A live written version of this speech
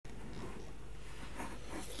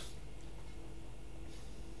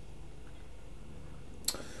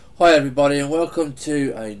Hi everybody and welcome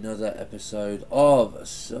to another episode of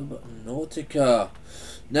Subnautica.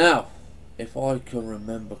 Now, if I can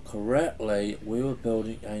remember correctly, we were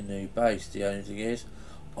building a new base. The only thing is,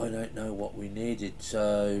 I don't know what we needed,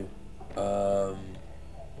 so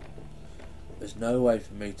there's no way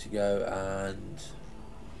for me to go and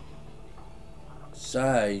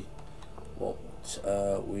say what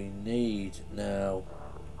we need now.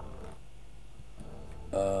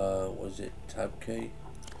 Was it tab key?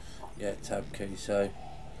 Yeah, tab key. So,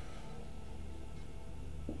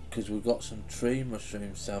 because we've got some tree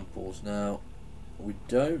mushroom samples now, we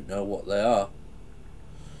don't know what they are.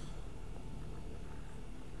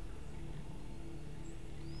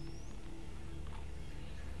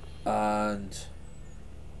 And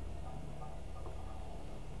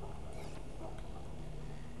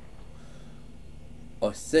I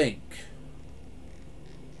think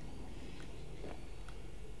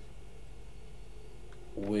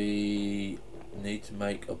we need to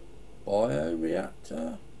make a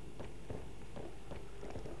bioreactor.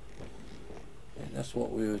 And that's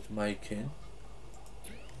what we was making.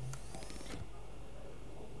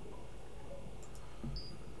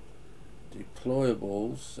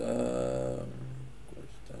 Deployables.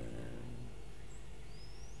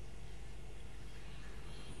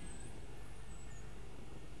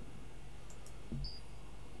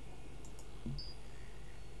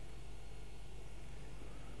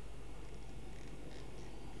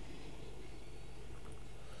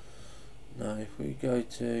 Now if we go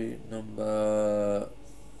to number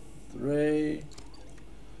 3.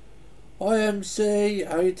 Hi MC,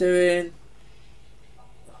 how you doing?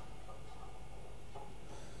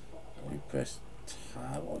 We press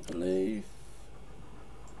tab, I believe.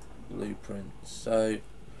 Blueprints. So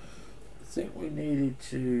I think we needed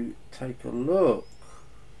to take a look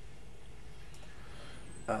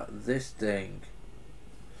at this thing.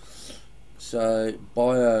 So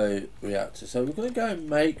bioreactor. So we're going to go and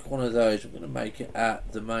make one of those. We're going to make it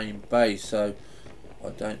at the main base, so I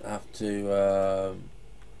don't have to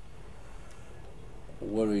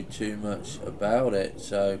worry too much about it.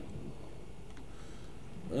 So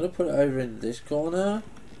I'm going to put it over in this corner.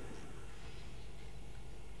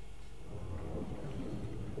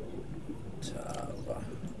 Tab.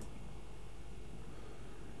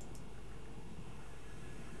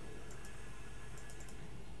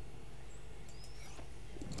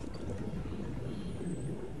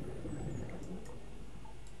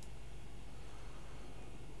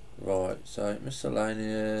 Right, so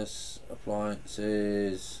miscellaneous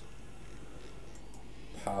appliances,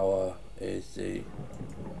 power is the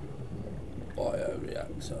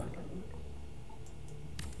bioreactor.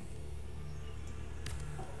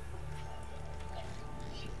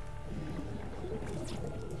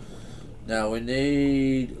 Now we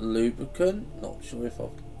need lubricant. Not sure if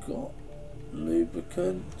I've got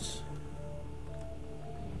lubricant.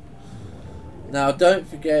 Now don't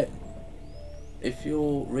forget, if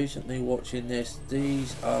you're recently watching this,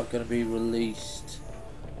 these are going to be released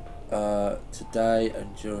today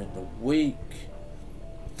and during the week.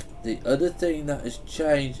 The other thing that has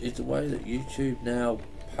changed is the way that YouTube now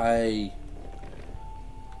pay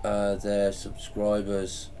their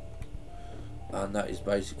subscribers, and that is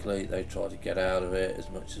basically they try to get out of it as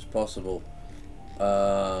much as possible.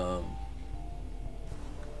 Now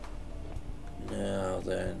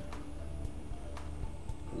then,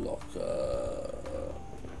 locker.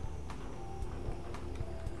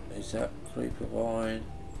 Is that creeper vine?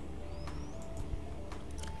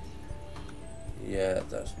 Yeah,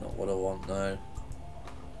 that's not what I want now.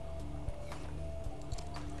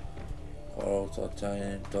 Coral,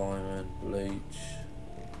 titanium, diamond, bleach,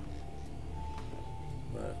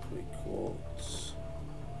 mercury quartz.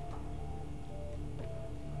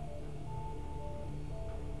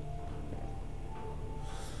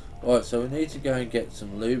 Right, so we need to go and get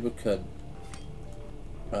some lubricant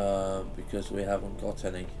because we haven't got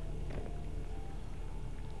any.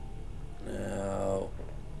 Now,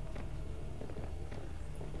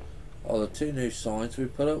 the 2 new signs we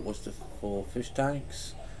put up was for fish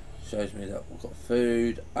tanks. Shows me that we've got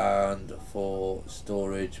food, and for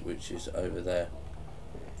storage, which is over there.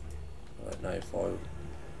 I don't know if I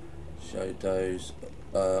showed those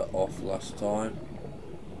off last time.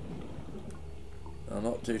 I'm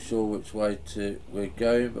not too sure which way we're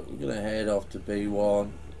going, but we're going to head off to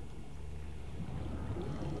B1.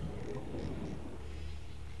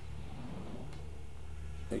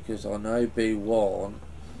 Because I know B1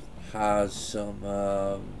 has some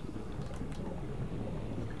of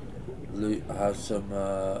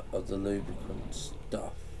the lubricant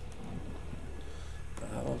stuff.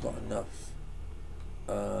 Have I got enough?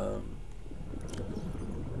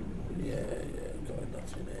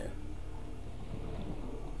 in here.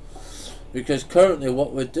 Because currently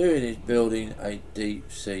what we're doing is building a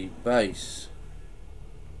deep sea base.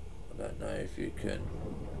 I don't know if you can,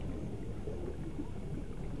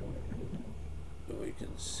 if we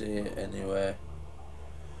can see it anywhere.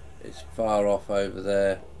 It's far off over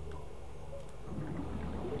there.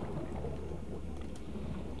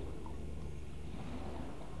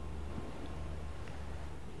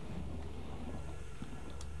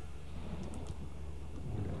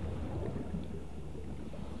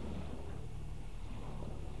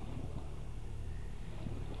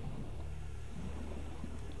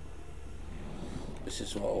 This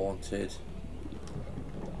is what I wanted.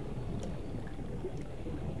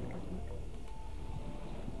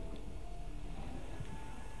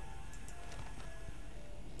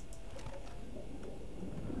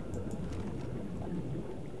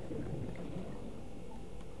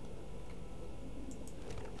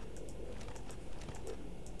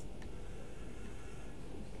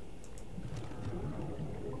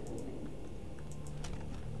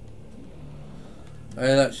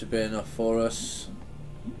 Hey, that should be enough for us.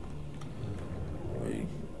 We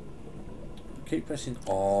keep pressing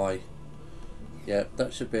I. Yep,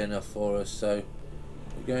 that should be enough for us. So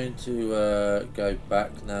we're going to go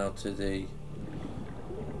back now to the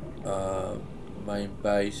main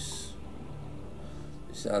base.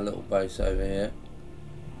 This is our little base over here.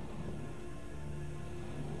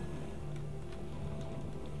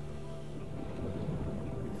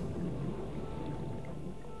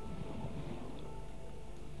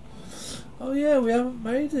 Oh yeah, we haven't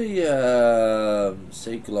made the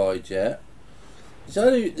sea glide yet. The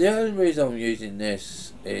only reason I'm using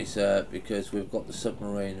this is because we've got the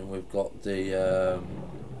submarine and we've got the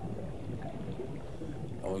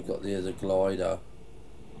other glider.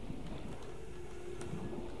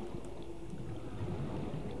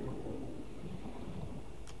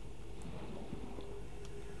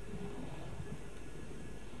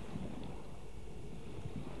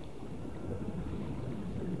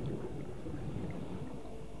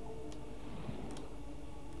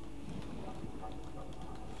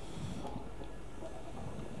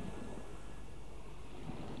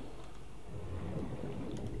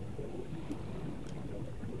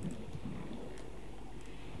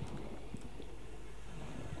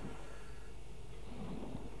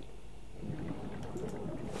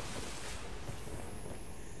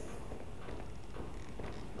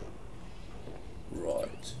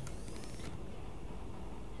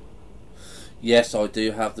 Yes, I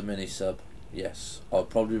do have the mini sub. Yes, I'll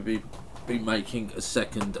probably be making a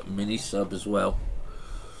second mini sub as well.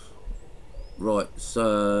 Right,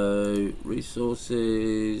 so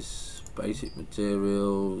resources, basic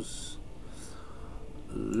materials,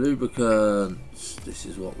 lubricants. This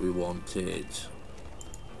is what we wanted.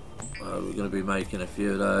 We're going to be making a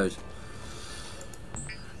few of those.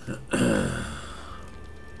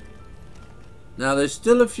 Now there's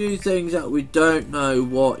still a few things that we don't know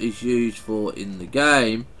what is used for in the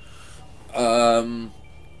game,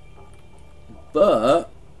 but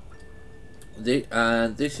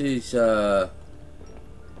this is to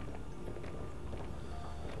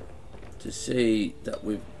see that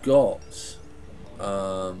we've got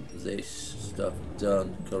this stuff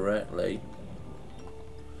done correctly.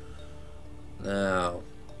 Now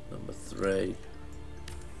number 3.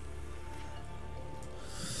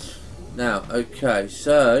 Now, okay,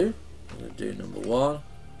 so I'm going to do number 1.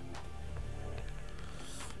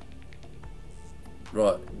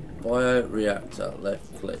 Right, bioreactor,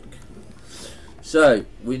 left click. So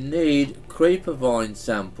we need creeper vine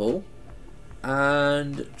sample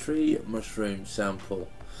and tree mushroom sample.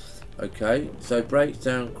 Okay, so breaks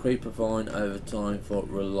down creeper vine over time for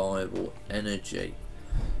reliable energy.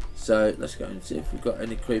 So let's go and see if we've got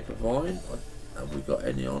any creeper vine. Have we got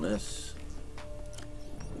any on us?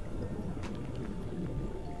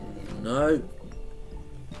 No.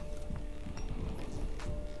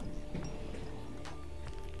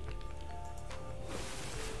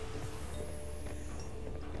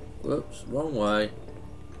 Whoops, wrong way.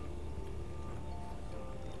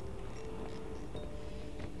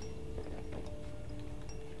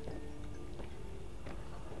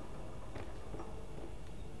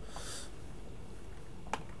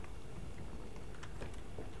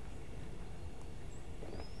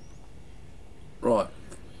 Right.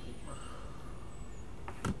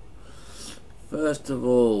 First of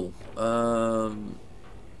all,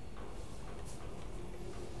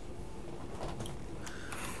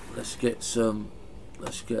 let's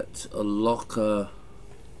get a locker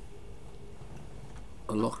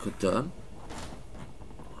done.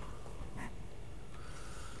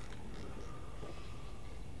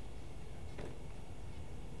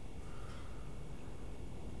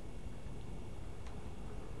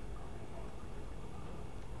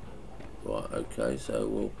 Right, okay, so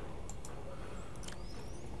we'll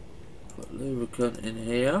put lubricant in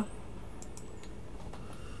here.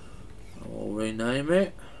 And we'll rename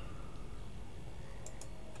it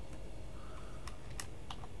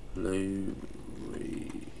lubricant.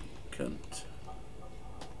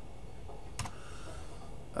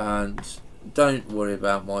 And don't worry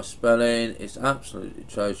about my spelling, it's absolutely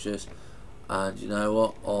atrocious, and you know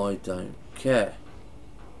what, I don't care.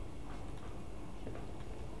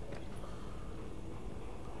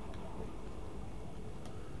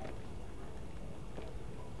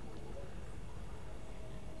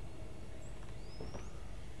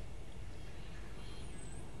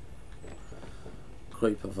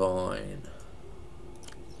 Creeper vine.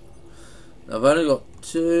 Now I've only got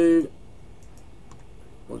 2.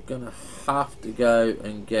 We're gonna have to go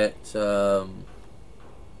and get some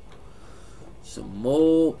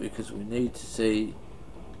more, because we need to see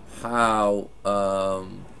how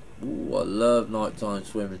ooh, I love nighttime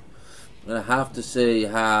swimming. I'm gonna have to see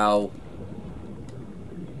how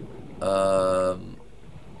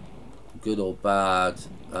good or bad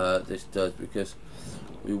this does, because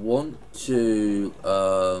we want to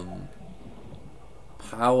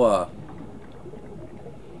power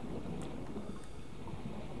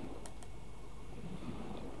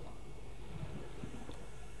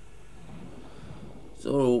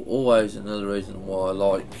so always another reason why I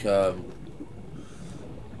like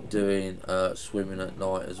doing swimming at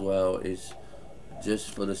night as well, is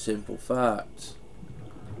just for the simple fact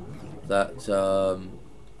that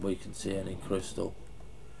we can see any crystal.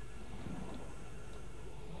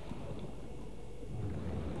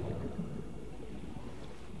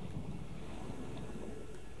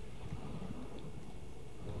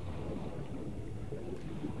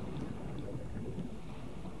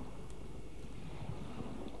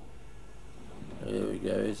 Here we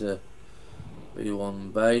go, here's a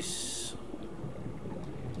B1 base.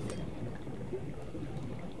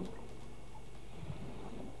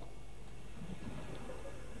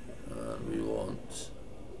 And we want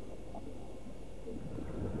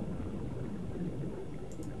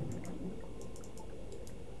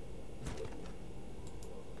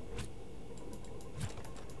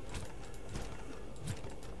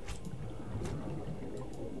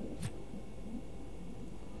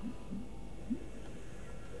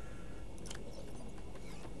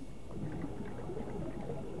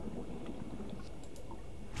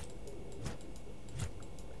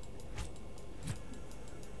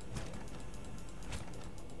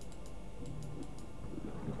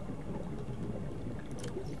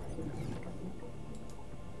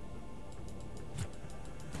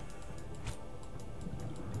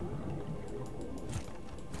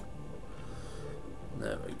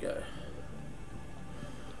there we go.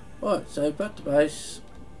 Right, so back to base.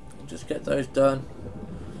 We'll just get those done.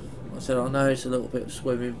 Like I said, I know it's a little bit of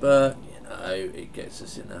swimming, but you know, it gets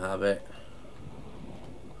us in the habit.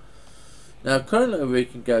 Now currently we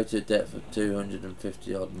can go to a depth of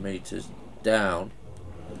 250 odd meters down.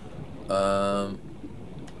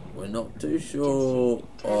 We're not too sure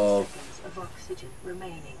of oxygen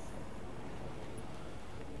remaining.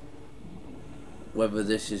 Whether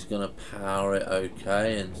this is going to power it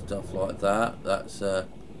okay and stuff like that. That's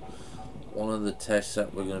one of the tests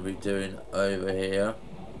that we're going to be doing over here.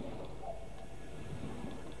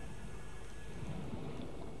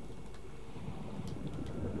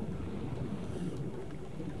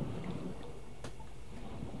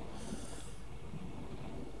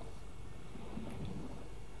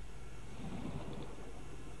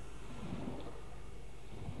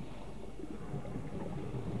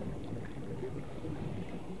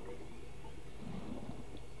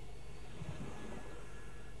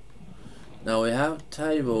 Now we have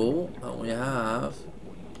table and we have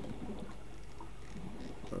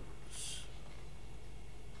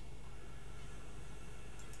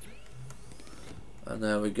and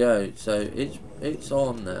there we go. So it's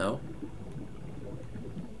on now.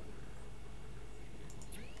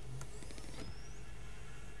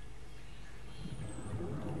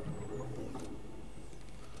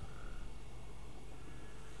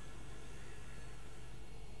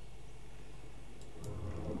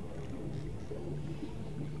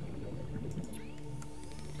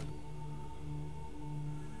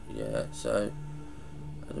 Yeah, so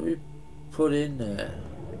how do we put in there?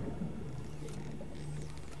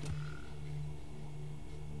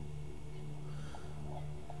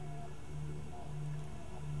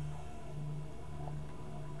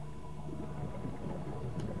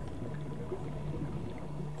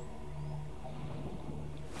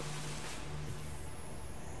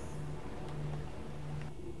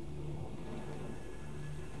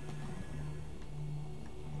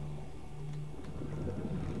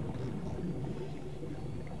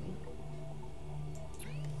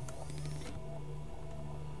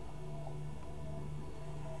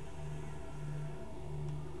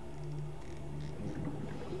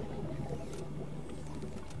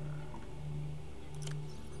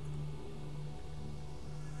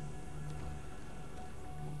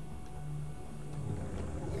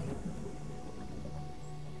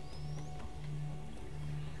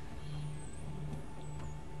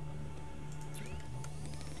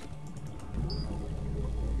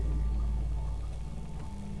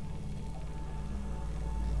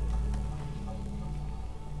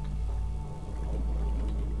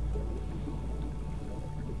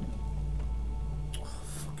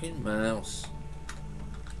 Fucking mouse.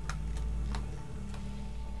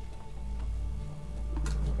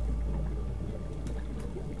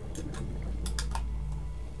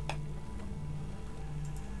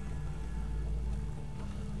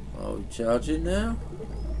 Are we charging now?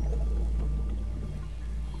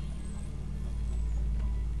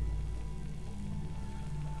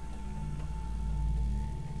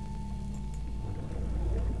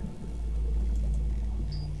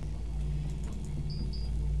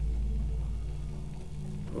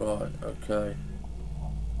 Right, okay.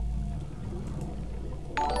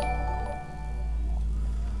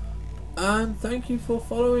 And thank you for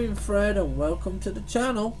following, Fred, and welcome to the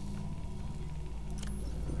channel.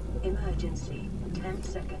 Emergency. 10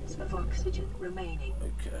 seconds of oxygen remaining.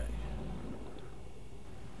 Okay.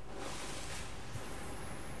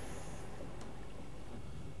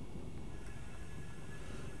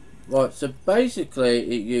 Right, so basically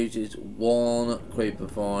it uses one creeper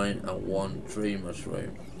vine and one tree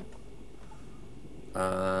mushroom.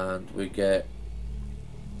 And we get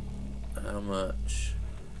how much?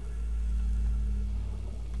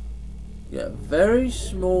 Yeah, a very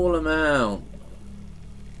small amount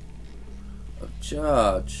of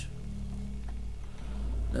charge.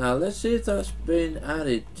 Now let's see if that's been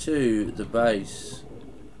added to the base.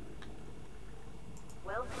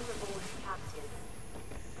 Welcome aboard, Captain.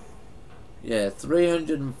 Yeah,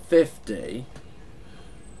 350.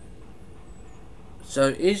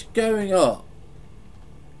 So it's going up,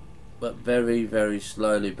 but very, very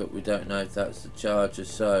slowly, but we don't know if that's the charger.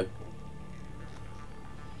 So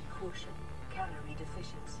Caution. Calorie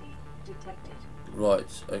deficiency detected.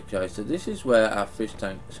 right, okay, so this is where our fish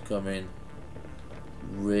tanks come in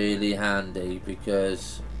really handy,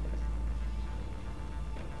 because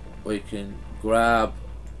we can grab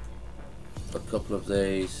a couple of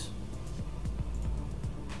these.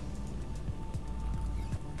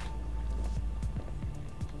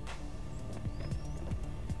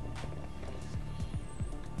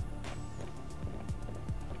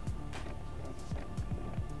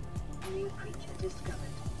 New creature discovered.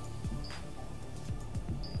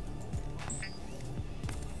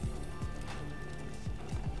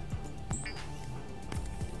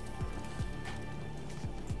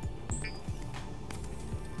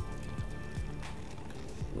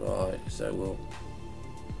 Right, so we'll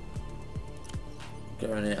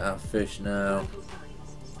go and eat our fish now. Vital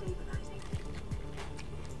signs stabilizing.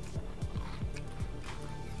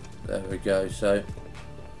 There we go. So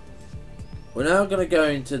we're now going to go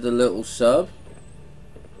into the little sub.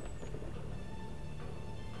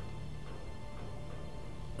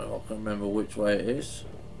 Oh, I can't remember which way it is.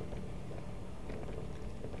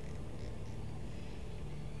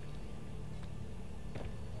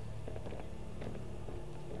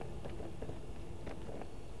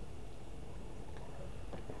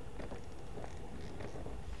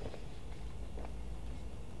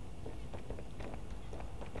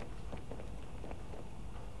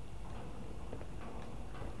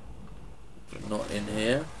 Not in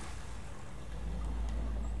here.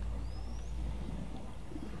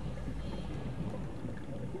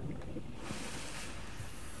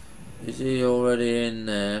 Is he already in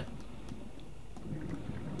there?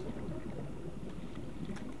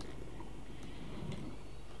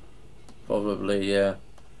 Probably, yeah.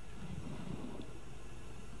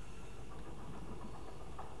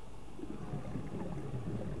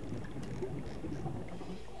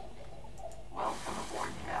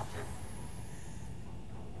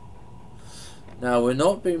 Now, we're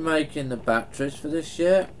not been making the batteries for this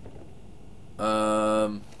yet.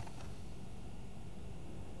 Because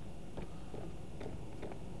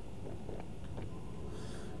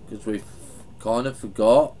we kind of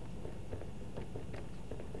forgot.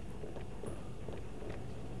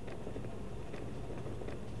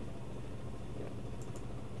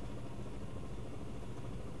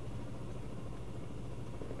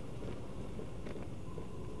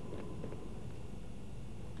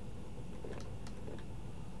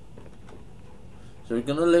 So we're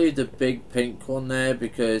going to leave the big pink one there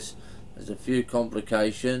because there's a few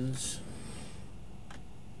complications.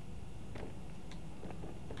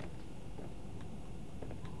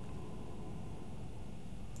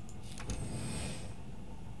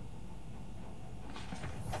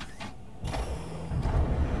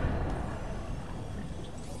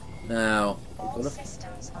 Now, All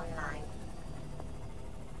systems online.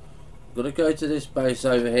 got to go to this base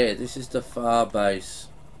over here. This is the far base.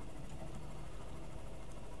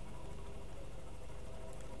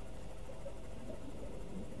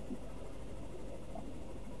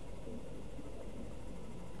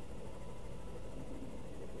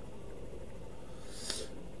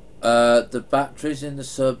 The batteries in the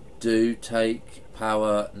sub do take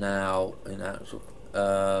power now in actual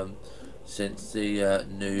since the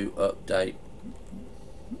new update.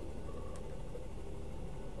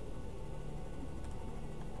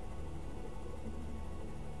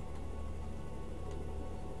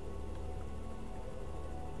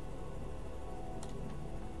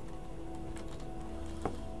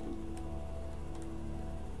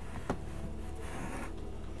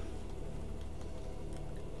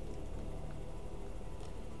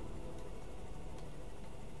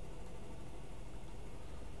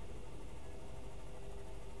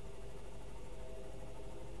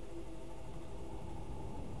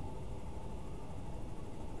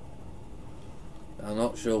 I'm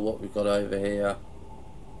not sure what we've got over here.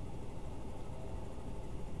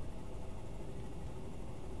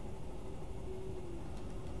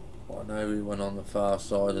 I know we went on the far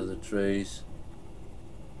side of the trees.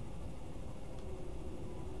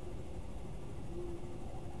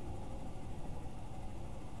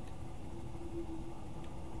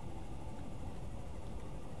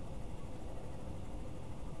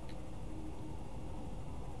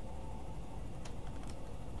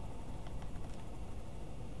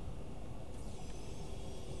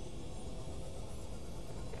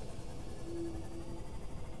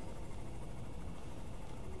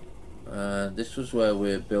 And this was where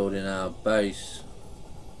we're building our base.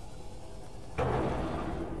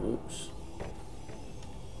 Oops.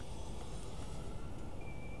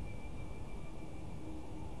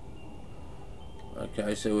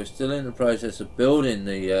 Okay, so we're still in the process of building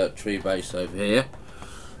the tree base over here.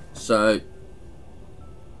 So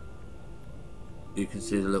you can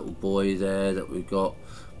see the little buoy there that we've got,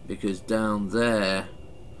 because down there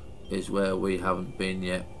is where we haven't been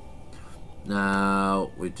yet. Now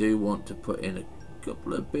we do want to put in a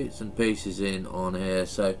couple of bits and pieces in on here.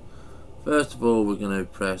 So first of all, we're going to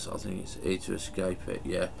press, I think it's E to escape it,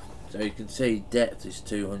 yeah. So you can see depth is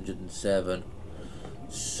 207.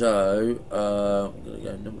 So I'm going to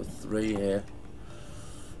go number 3 here,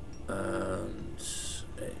 and it's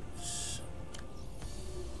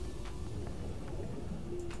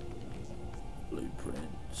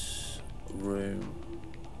blueprints, room.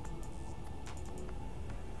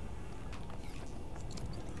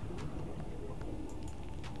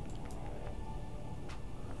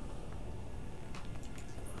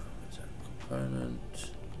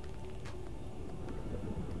 Component.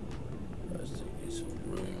 Where's the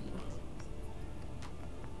room?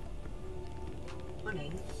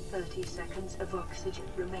 Running. 30 seconds of oxygen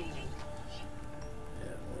remaining.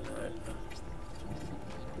 Yeah, right.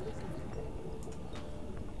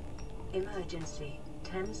 Emergency.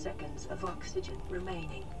 10 seconds of oxygen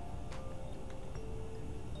remaining.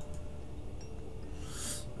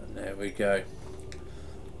 And there we go.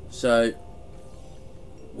 So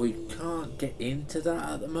we can't get into that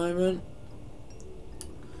at the moment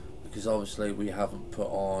because obviously we haven't put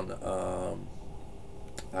on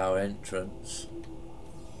our entrance.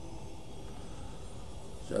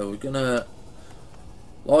 So we're gonna,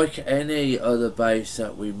 like any other base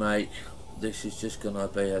that we make, this is just gonna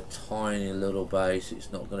be a tiny little base.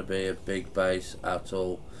 It's not gonna be a big base at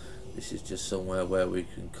all. This is just somewhere where we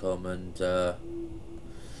can come and have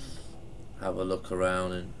a look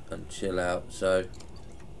around and chill out. So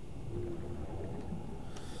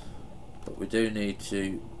but we do need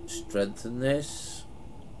to strengthen this,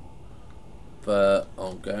 but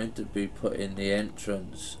I'm going to be putting the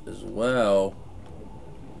entrance as well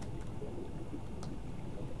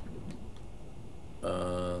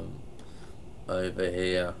over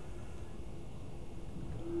here.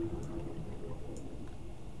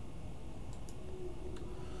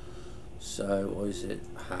 So what is it?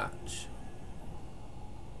 Hatch.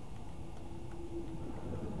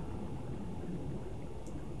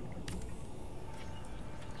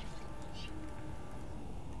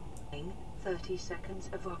 Running. 30 seconds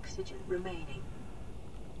of oxygen remaining.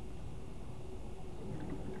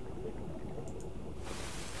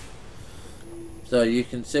 So you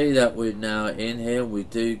can see that we're now in here. We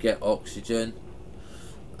do get oxygen.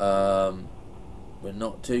 We're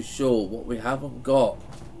not too sure. What we haven't got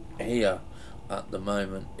here at the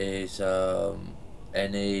moment is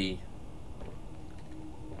any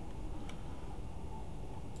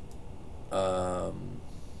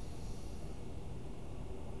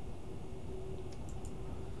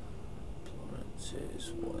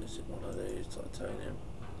appliances. What is it? One of these titanium.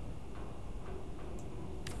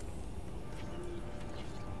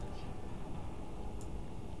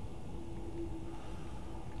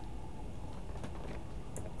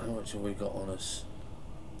 How much have we got on us?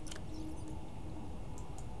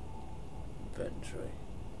 Inventory.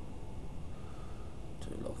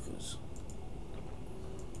 2 lockers.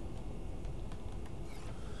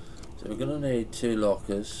 So we're going to need 2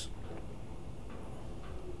 lockers.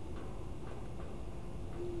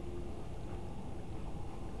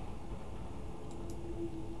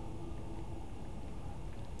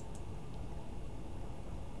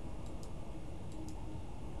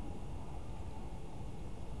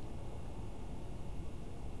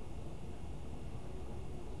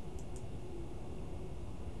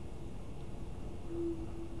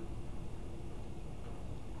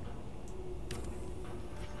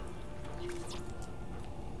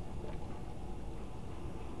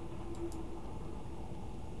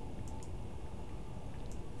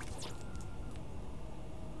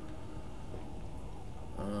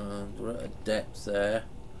 And we're at a depth there.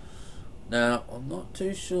 Now, I'm not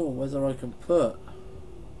too sure whether I can put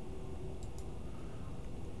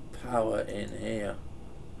power in here.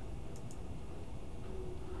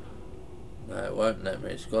 No, it won't let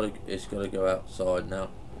me. It's got to go outside now.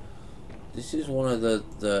 This is one of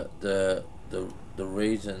the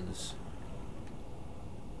reasons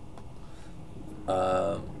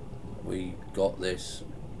we got this,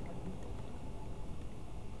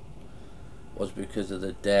 was because of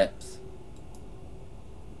the depth.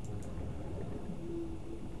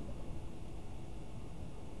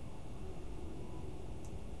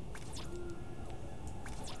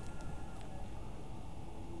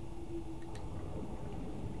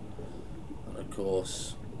 And of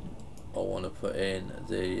course I want to put in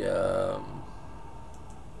the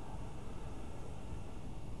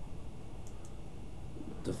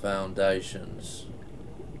foundations.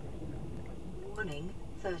 Warning,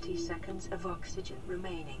 30 seconds of oxygen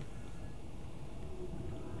remaining.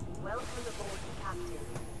 Welcome aboard, Captain.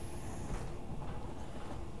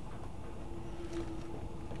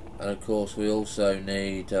 And of course we also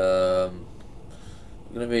need, we're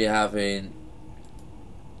going to be having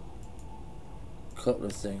a couple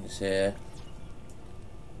of things here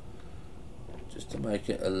just to make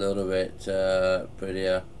it a little bit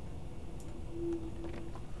prettier.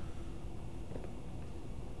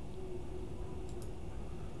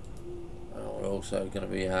 And we're also going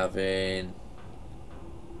to be having,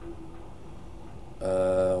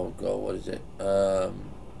 oh god, what is it? Not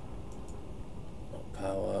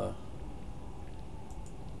power.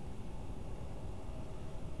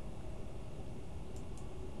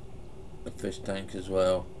 A fish tank as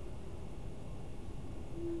well.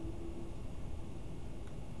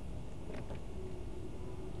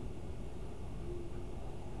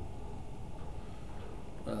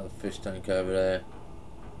 Another fish tank over there.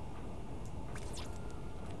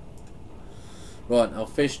 Right, now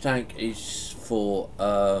fish tank is for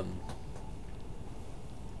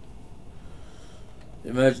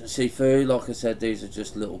emergency food. Like I said, these are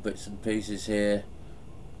just little bits and pieces here.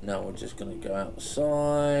 Now we're just going to go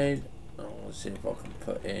outside. I want to see if I can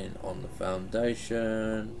put in on the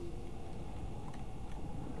foundation.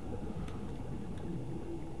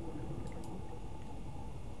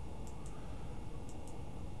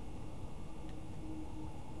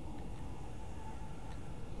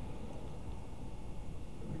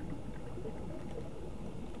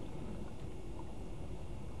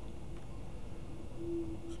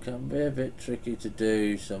 It can be a bit tricky to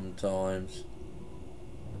do sometimes.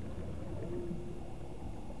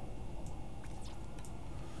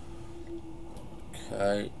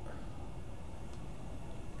 Okay.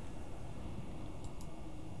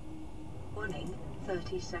 Warning,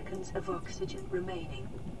 30 seconds of oxygen remaining.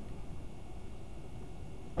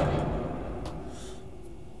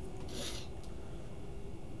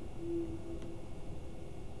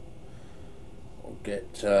 I'll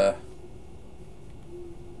get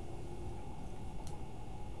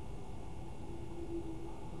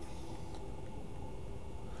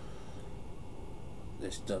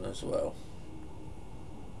this done as well.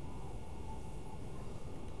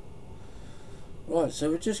 Right, so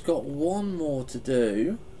we've just got one more to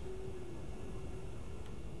do.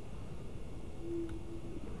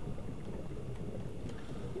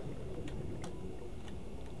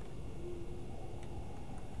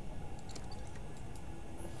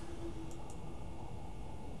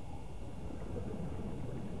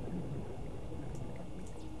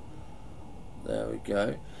 There we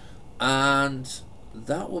go. And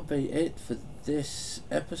that will be it for this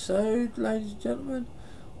episode, ladies and gentlemen.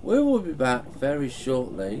 We will be back very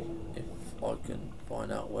shortly, if I can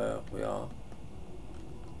find out where we are.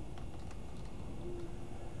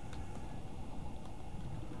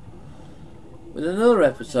 With another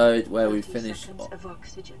episode where we finish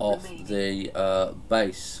off the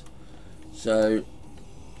base. So,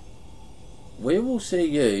 we will see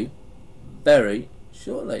you very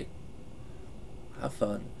shortly. Have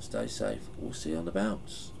fun, stay safe. We'll see you on the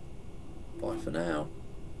bounce. Bye for now.